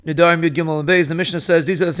Nidarim Yud Gimel and Beis, the Mishnah says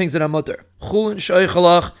these are the things that are mutter. Chulin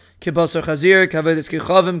Shaykhalach, Kibasar Chazir, Kavedis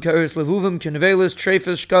Kichavim, Kairis Levuvim, Kinevelis,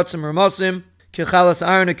 Trefis, Shkatzim, Ramasim, Kichalas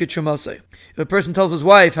Arna, Kitchumasei. If a person tells his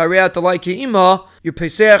wife, Hariat Alai Ki Ima, you're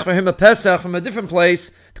Pesach for him a Pesach from a different place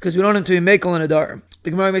because we don't want him to be Mekel and Adar. The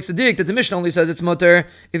Gemara makes a dig that the Mishnah only says it's mutter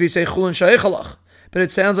if you say Chulin Shaykhalach. But it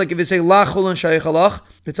sounds like if you say La Chulin Shaykhalach,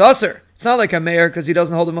 it's Aser. It's not like a Meir because he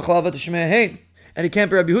doesn't hold a Mechlava to Shemei Hain. And he can't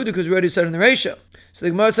be Rabbi Yehuda because we already said in the ratio. So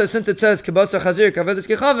the Gemara says since it says Kibasar Chazir Kavedis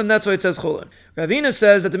Kichavim, that's why it says Chulin. Ravina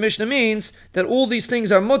says that the Mishnah means that all these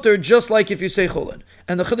things are mutter just like if you say Chulin.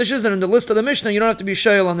 And the Chiddush is that in the list of the Mishnah you don't have to be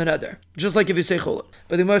shayel on the neder, just like if you say Chulin.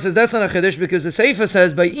 But the Gemara says that's not a Chiddush because the Seifa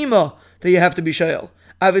says by Ima that you have to be shayel.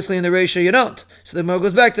 Obviously in the ratio you don't. So the Gemara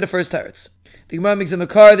goes back to the first teretz. The Gemara makes a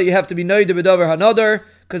makar that you have to be noida b'davar hanadar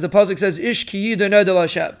because the pasuk says ish ki yider noida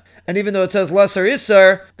l'Hashem. And even though it says lesser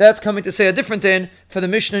isser, that's coming to say a different thing for the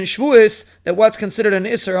Mishnah in Shvuis that what's considered an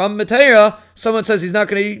isser Matera, someone says he's not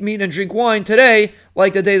going to eat meat and drink wine today,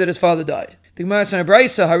 like the day that his father died. The Gemara says in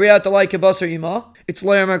Abraisa, Hariyat alai kibasar ima, it's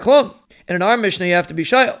loyer maklum. And in our Mishnah you have to be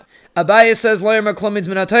shayla. Abaye says loyer maklum means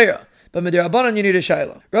minatera, but midirabanan you need a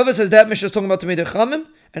shayla. Rava says that Mishnah is talking about Tamid Chamim,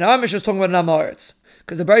 and our Mishnah is talking about an Amaretz.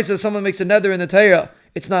 Because the Braisa says someone makes a neder in the Torah,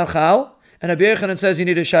 it's not chal, and Rabbi Yechanan says you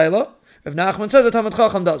need a shayla. Rav Nachman says the Talmud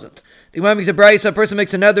Chacham doesn't. The Gemara makes a Braisa, a person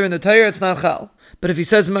makes a neder in the Torah, it's not chal. But if he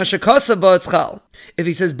says mashakasaba, it's chal. If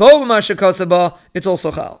he says bo mashakasaba, it's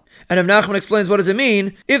also chal. And Rav Nachman explains what does it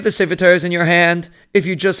mean if the Sefer Torah is in your hand. If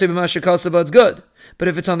you just say mashakasaba, it's good. But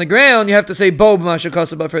if it's on the ground, you have to say bo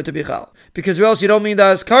mashakasaba for it to be chal. Because or else you don't mean the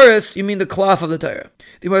askaris, you mean the cloth of the Torah.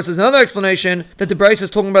 The Gemara says another explanation that the Braisa is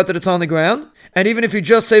talking about that it's on the ground. And even if you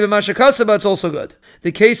just say mashakasaba, it's also good.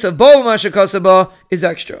 The case of bo mashakasaba is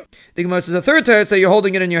extra. The Gemara says a third teretz that you're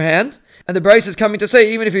holding it in your hand, and the Braisa is coming to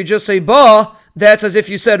say even if you just say ba, that's as if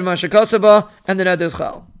you said mashakasaba, and then that is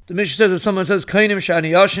chal. The Mishnah says if someone says kainim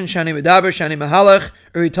shani yashin, shani medaber, shani mahalach,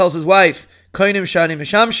 or he tells his wife kainim shani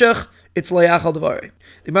meshamshech, it's layachal devari.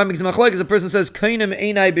 The Gemara makes a machlek as a person says kainim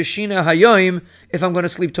einai b'shina hayoim if I'm going to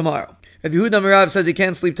sleep tomorrow. If Yehuda Merav says he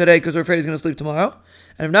can't sleep today because we're afraid he's going to sleep tomorrow,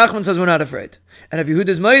 and if Nachman says we're not afraid, and if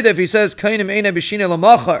Yehuda's Maida, if he says kainim einai b'shina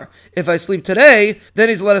lamachar, if I sleep today, then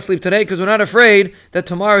he's let us sleep today because we're not afraid that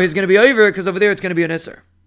tomorrow he's going to be over because over there it's going to be an isser.